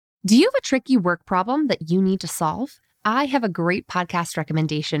Do you have a tricky work problem that you need to solve? I have a great podcast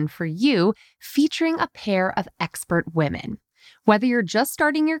recommendation for you featuring a pair of expert women. Whether you're just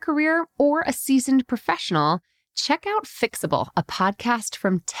starting your career or a seasoned professional, check out Fixable, a podcast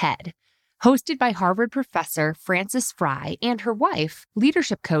from TED. Hosted by Harvard professor Frances Frei and her wife,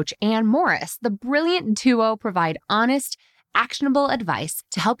 leadership coach Anne Morris, the brilliant duo provide honest, actionable advice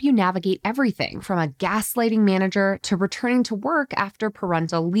to help you navigate everything from a gaslighting manager to returning to work after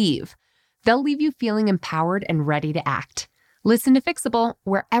parental leave. They'll leave you feeling empowered and ready to act. Listen to Fixable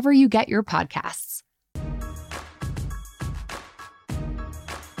wherever you get your podcasts.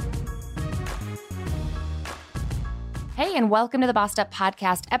 Hey, and welcome to the Bossed Up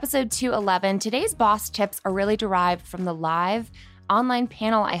Podcast, episode 211. Today's boss tips are really derived from the live online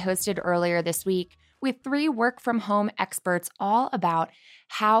panel I hosted earlier this week with 3 work-from-home experts all about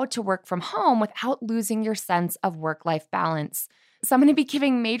how to work from home without losing your sense of work-life balance. So I'm going to be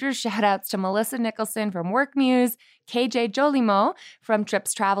giving major shout-outs to Melissa Nicholson from WorkMuse, KJ Jolimo from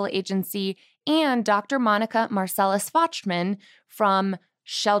Trips Travel Agency, and Dr. Monica Marcellus-Fochman from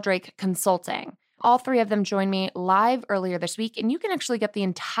Sheldrake Consulting. All 3 of them joined me live earlier this week, and you can actually get the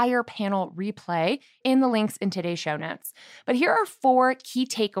entire panel replay in the links in today's show notes. But here are 4 key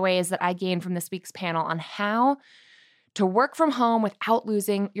takeaways that I gained from this week's panel on how to work from home without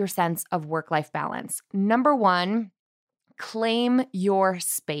losing your sense of work-life balance. Number 1, claim your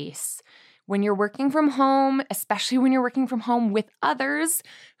space. When you're working from home, especially when you're working from home with others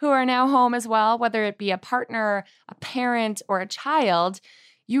who are now home as well, whether it be a partner, a parent, or a child,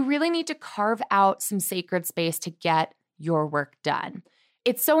 you really need to carve out some sacred space to get your work done.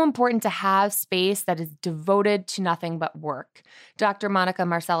 It's so important to have space that is devoted to nothing but work. Dr. Monica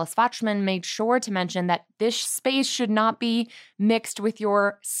Marcellus-Fochman made sure to mention that this space should not be mixed with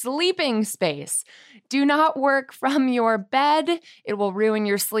your sleeping space. Do not work from your bed. It will ruin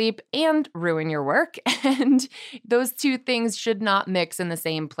your sleep and ruin your work. And those 2 things should not mix in the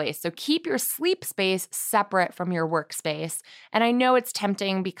same place. So keep your sleep space separate from your workspace. And I know it's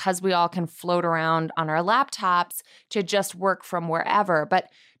tempting because we all can float around on our laptops to just work from wherever, but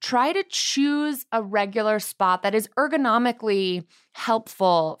try to choose a regular spot that is ergonomically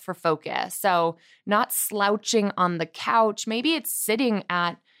helpful for focus. So not slouching on the couch. Maybe it's sitting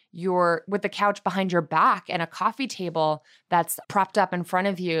with the couch behind your back and a coffee table that's propped up in front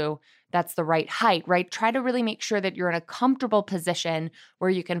of you that's the right height, right? Try to really make sure that you're in a comfortable position where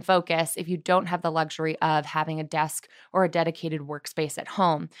you can focus if you don't have the luxury of having a desk or a dedicated workspace at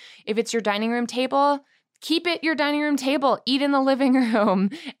home. If it's your dining room table, keep it your dining room table. Eat in the living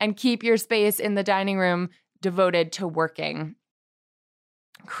room and keep your space in the dining room devoted to working.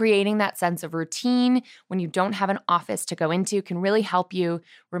 Creating that sense of routine when you don't have an office to go into can really help you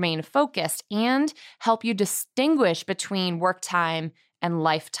remain focused and help you distinguish between work time and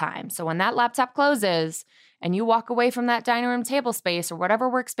lifetime. So when that laptop closes and you walk away from that dining room table space or whatever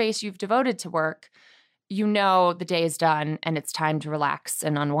workspace you've devoted to work, you know the day is done and it's time to relax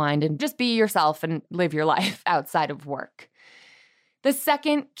and unwind and just be yourself and live your life outside of work. The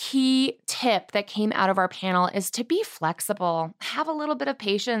second key tip that came out of our panel is to be flexible. Have a little bit of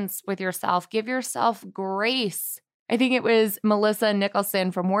patience with yourself. Give yourself grace. I think it was Melissa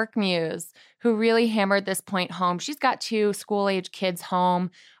Nicholson from WorkMuse who really hammered this point home. She's got 2 school-age kids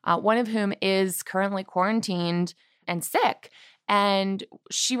home, one of whom is currently quarantined and sick. And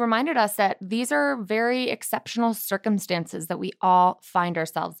she reminded us that these are very exceptional circumstances that we all find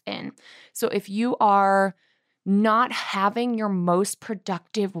ourselves in. So if you are not having your most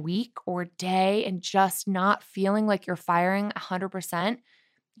productive week or day and just not feeling like you're firing 100%,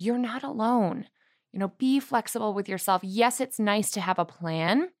 you're not alone. Be flexible with yourself. Yes, it's nice to have a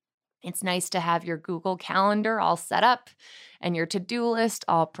plan. It's nice to have your Google Calendar all set up and your to-do list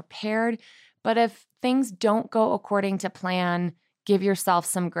all prepared. But if things don't go according to plan, give yourself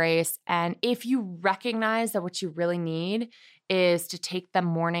some grace. And if you recognize that what you really need is to take the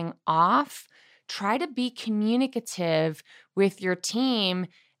morning off, try to be communicative with your team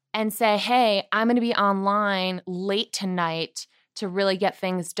and say, hey, I'm going to be online late tonight to really get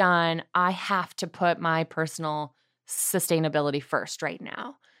things done. I have to put my personal sustainability first right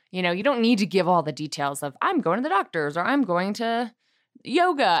now. You don't need to give all the details of I'm going to the doctor's or I'm going to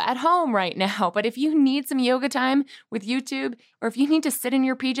yoga at home right now. But if you need some yoga time with YouTube, or if you need to sit in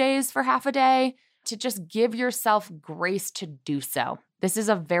your PJs for half a day, to just give yourself grace to do so. This is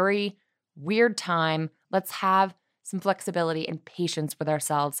a very weird time. Let's have some flexibility and patience with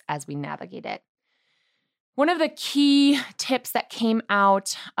ourselves as we navigate it. One of the key tips that came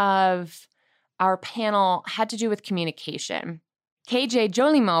out of our panel had to do with communication. KJ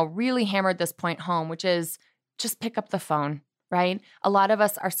Jolimo really hammered this point home, which is just pick up the phone. right? A lot of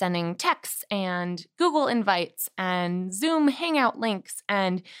us are sending texts and Google invites and Zoom Hangout links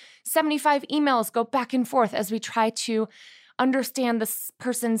and 75 emails go back and forth as we try to understand this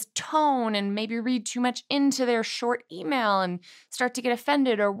person's tone and maybe read too much into their short email and start to get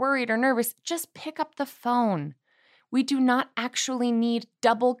offended or worried or nervous. Just pick up the phone. We do not actually need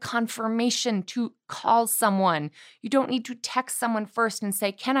double confirmation to call someone. You don't need to text someone first and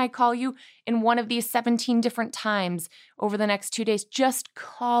say, can I call you in one of these 17 different times over the next 2 days? Just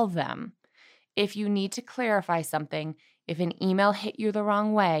call them. If you need to clarify something, if an email hit you the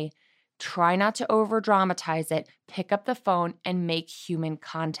wrong way, try not to over dramatize it. Pick up the phone and make human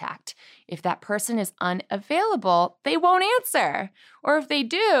contact. If that person is unavailable, they won't answer. Or if they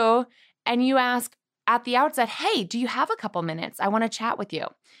do, and you ask, at the outset, hey, do you have a couple minutes? I want to chat with you.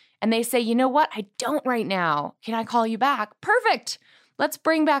 And they say, you know what? I don't right now. Can I call you back? Perfect. Let's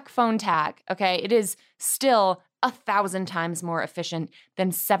bring back phone tag. Okay. It is still 1,000 times more efficient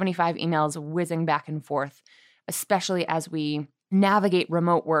than 75 emails whizzing back and forth, especially as we navigate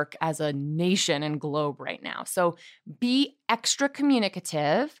remote work as a nation and globe right now. So be extra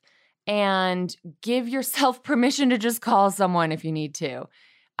communicative and give yourself permission to just call someone if you need to.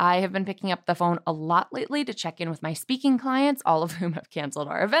 I have been picking up the phone a lot lately to check in with my speaking clients, all of whom have canceled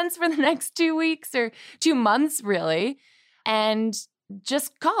our events for the next 2 weeks or 2 months, really. And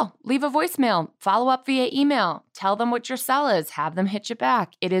just call, leave a voicemail, follow up via email, tell them what your sell is, have them hit you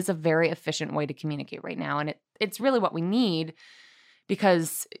back. It is a very efficient way to communicate right now. And it's really what we need,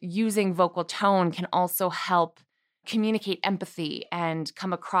 because using vocal tone can also help communicate empathy and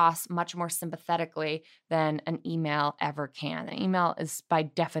come across much more sympathetically than an email ever can. An email is by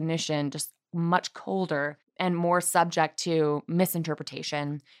definition just much colder and more subject to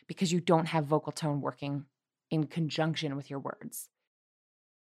misinterpretation because you don't have vocal tone working in conjunction with your words.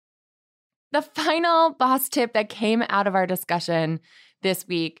 The final boss tip that came out of our discussion this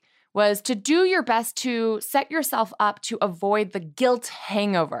week was to do your best to set yourself up to avoid the guilt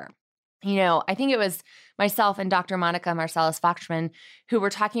hangover. You know, I think it was myself and Dr. Monica Marsalis-Foxman who were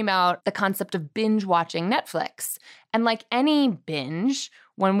talking about the concept of binge watching Netflix. And like any binge,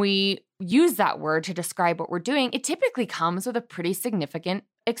 when we use that word to describe what we're doing, it typically comes with a pretty significant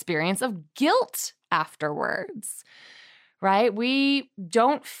experience of guilt afterwards, right? We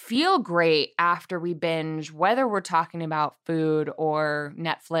don't feel great after we binge, whether we're talking about food or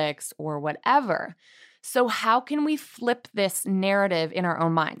Netflix or whatever. So how can we flip this narrative in our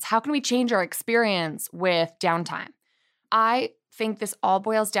own minds? How can we change our experience with downtime? I think this all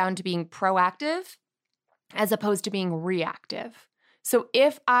boils down to being proactive as opposed to being reactive. So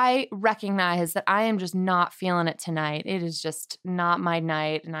if I recognize that I am just not feeling it tonight, it is just not my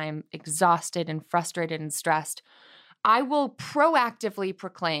night, and I am exhausted and frustrated and stressed, I will proactively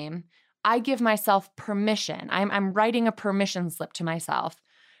proclaim, I give myself permission. I'm writing a permission slip to myself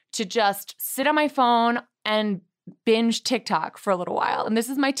to just sit on my phone and binge TikTok for a little while. And this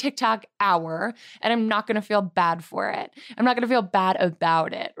is my TikTok hour, and I'm not going to feel bad for it. I'm not going to feel bad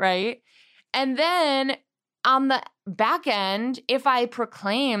about it, right? And then on the back end, if I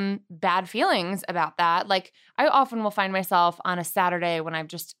proclaim bad feelings about that, like I often will find myself on a Saturday when I've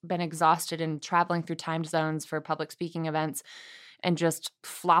just been exhausted and traveling through time zones for public speaking events and just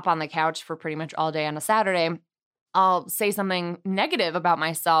flop on the couch for pretty much all day on a Saturday, I'll say something negative about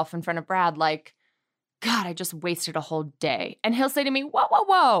myself in front of Brad, like, God, I just wasted a whole day. And he'll say to me, whoa, whoa,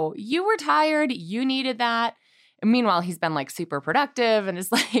 whoa, you were tired. You needed that. And meanwhile, he's been like super productive and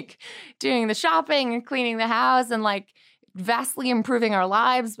is like doing the shopping and cleaning the house and like vastly improving our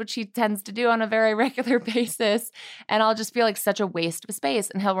lives, which he tends to do on a very regular basis. And I'll just feel like such a waste of space.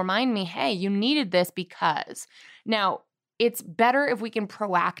 And he'll remind me, hey, you needed this because. Now, it's better if we can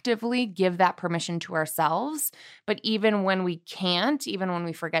proactively give that permission to ourselves. But even when we can't, even when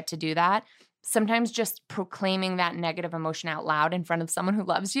we forget to do that, sometimes just proclaiming that negative emotion out loud in front of someone who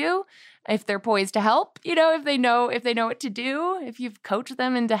loves you, if they're poised to help, you know, if they know what to do, if you've coached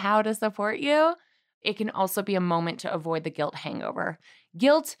them into how to support you, it can also be a moment to avoid the guilt hangover.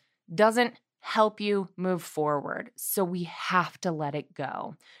 Guilt doesn't help you move forward, so we have to let it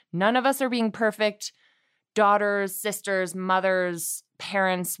go. None of us are being perfect. Daughters, sisters, mothers,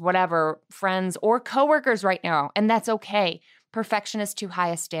 parents, whatever, friends, or coworkers right now. And that's okay. Perfection is too high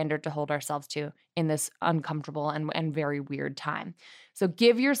a standard to hold ourselves to in this uncomfortable and very weird time. So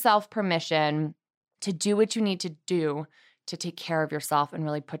give yourself permission to do what you need to do to take care of yourself and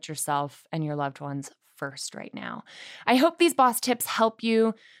really put yourself and your loved ones first right now. I hope these boss tips help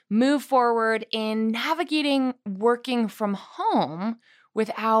you move forward in navigating working from home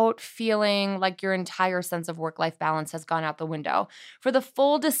without feeling like your entire sense of work-life balance has gone out the window. For the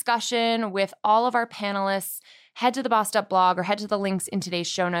full discussion with all of our panelists, head to the Bossed Up blog or head to the links in today's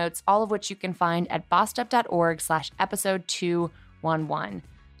show notes, all of which you can find at bossedup.org/episode 211.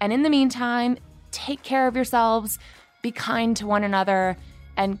 And in the meantime, take care of yourselves, be kind to one another,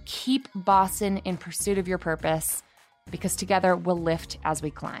 and keep bossin' in pursuit of your purpose, because together we'll lift as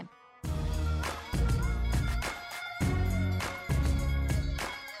we climb.